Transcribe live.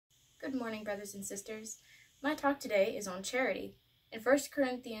Good morning, brothers and sisters. My talk today is on charity. In 1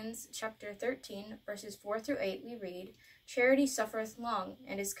 Corinthians chapter 13, verses 4 through 8, we read, "Charity suffereth long,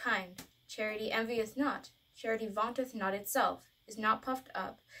 and is kind. Charity envieth not. Charity vaunteth not itself, is not puffed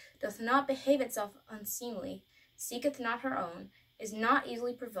up, doth not behave itself unseemly, seeketh not her own, is not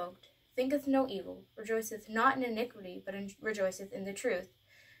easily provoked, thinketh no evil, rejoiceth not in iniquity, but rejoiceth in the truth,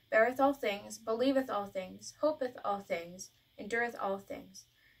 beareth all things, believeth all things, hopeth all things, endureth all things.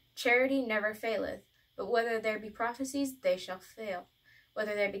 Charity never faileth, but whether there be prophecies, they shall fail.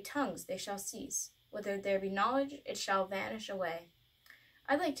 Whether there be tongues, they shall cease. Whether there be knowledge, it shall vanish away."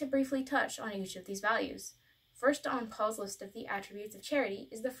 I'd like to briefly touch on each of these values. First on Paul's list of the attributes of charity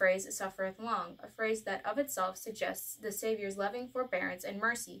is the phrase "it suffereth long," a phrase that of itself suggests the Savior's loving forbearance and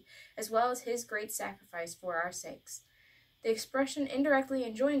mercy, as well as his great sacrifice for our sakes. The expression indirectly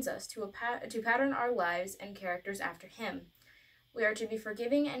enjoins us to pattern our lives and characters after him. We are to be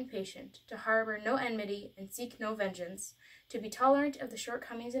forgiving and patient, to harbor no enmity and seek no vengeance, to be tolerant of the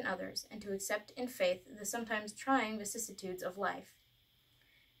shortcomings in others, and to accept in faith the sometimes trying vicissitudes of life.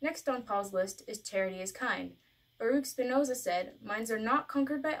 Next on Paul's list is charity is kind. Baruch Spinoza said, "Minds are not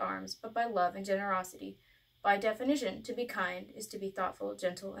conquered by arms, but by love and generosity." By definition, to be kind is to be thoughtful,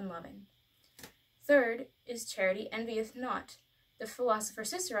 gentle, and loving. Third is charity envieth not. The philosopher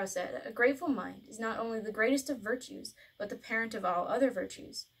Cicero said, "A grateful mind is not only the greatest of virtues, but the parent of all other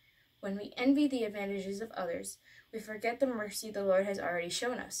virtues." When we envy the advantages of others, we forget the mercy the Lord has already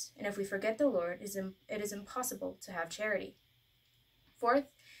shown us, and if we forget the Lord, it is impossible to have charity.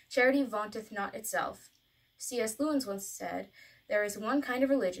 Fourth, charity vaunteth not itself. C.S. Lewis once said, "There is one kind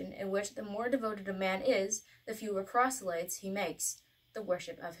of religion in which the more devoted a man is, the fewer proselytes he makes, the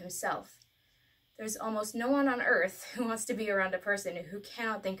worship of himself." There's almost no one on earth who wants to be around a person who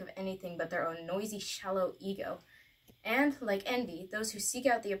cannot think of anything but their own noisy, shallow ego. And, like envy, those who seek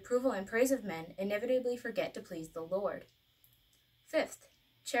out the approval and praise of men inevitably forget to please the Lord. Fifth,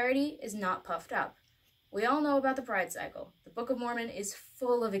 charity is not puffed up. We all know about the pride cycle. The Book of Mormon is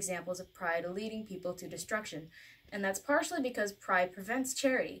full of examples of pride leading people to destruction, and that's partially because pride prevents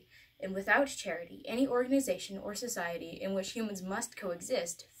charity, and without charity, any organization or society in which humans must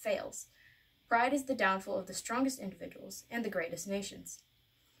coexist fails. Pride is the downfall of the strongest individuals and the greatest nations.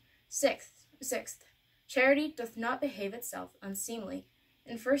 Sixth, charity doth not behave itself unseemly.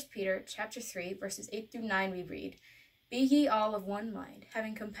 In 1 Peter chapter 3, verses 8 through 9, we read, "Be ye all of one mind,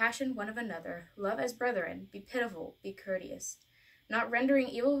 having compassion one of another, love as brethren, be pitiful, be courteous, not rendering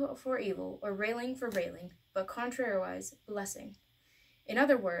evil for evil, or railing for railing, but contrariwise blessing." In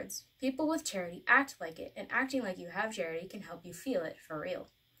other words, people with charity act like it, and acting like you have charity can help you feel it for real.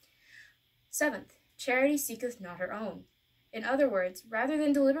 Seventh, charity seeketh not her own. In other words, rather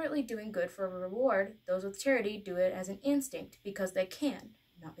than deliberately doing good for a reward, those with charity do it as an instinct because they can,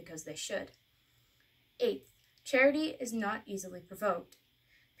 not because they should. Eighth, charity is not easily provoked.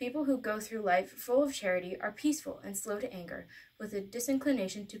 People who go through life full of charity are peaceful and slow to anger, with a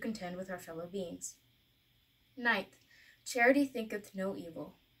disinclination to contend with our fellow beings. Ninth, charity thinketh no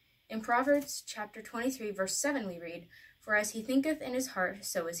evil. In Proverbs chapter 23, verse 7, we read, "For as he thinketh in his heart,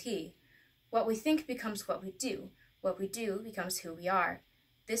 so is he." What we think becomes what we do. What we do becomes who we are.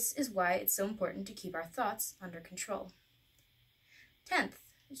 This is why it's so important to keep our thoughts under control. 10th,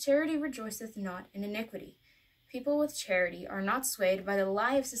 charity rejoiceth not in iniquity. People with charity are not swayed by the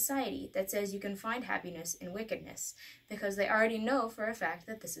lie of society that says you can find happiness in wickedness, because they already know for a fact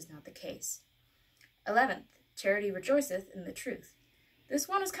that this is not the case. 11th, charity rejoiceth in the truth. This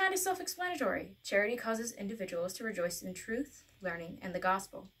one is kind of self-explanatory. Charity causes individuals to rejoice in truth, learning, and the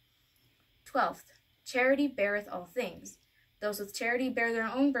gospel. 12th, charity beareth all things. Those with charity bear their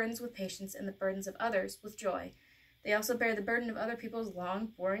own burdens with patience and the burdens of others with joy. They also bear the burden of other people's long,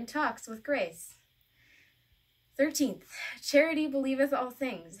 boring talks with grace. 13th, charity believeth all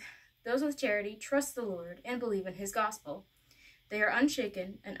things. Those with charity trust the Lord and believe in his gospel. They are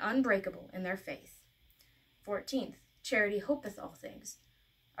unshaken and unbreakable in their faith. 14th, charity hopeth all things.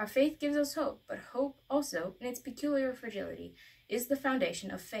 Our faith gives us hope, but hope also, in its peculiar fragility, is the foundation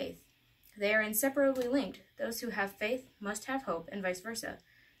of faith. They are inseparably linked. Those who have faith must have hope, and vice versa.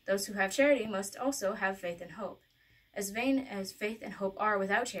 Those who have charity must also have faith and hope. As vain as faith and hope are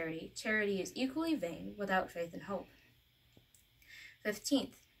without charity, charity is equally vain without faith and hope.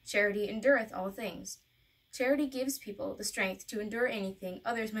 15th, charity endureth all things. Charity gives people the strength to endure anything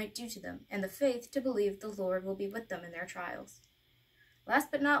others might do to them, and the faith to believe the Lord will be with them in their trials.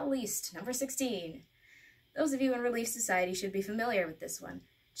 Last but not least, number 16. Those of you in Relief Society should be familiar with this one.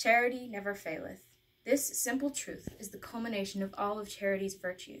 Charity never faileth. This simple truth is the culmination of all of charity's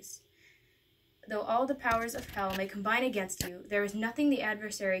virtues. though all the powers of hell may combine against you, there is nothing the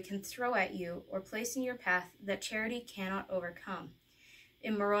adversary can throw at you or place in your path that charity cannot overcome.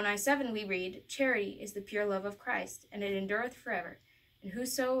 In Moroni 7 we read, "Charity is the pure love of Christ, and it endureth forever. And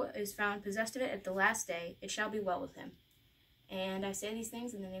whoso is found possessed of it at the last day, it shall be well with him." And I say these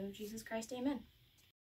things in the name of Jesus Christ. Amen.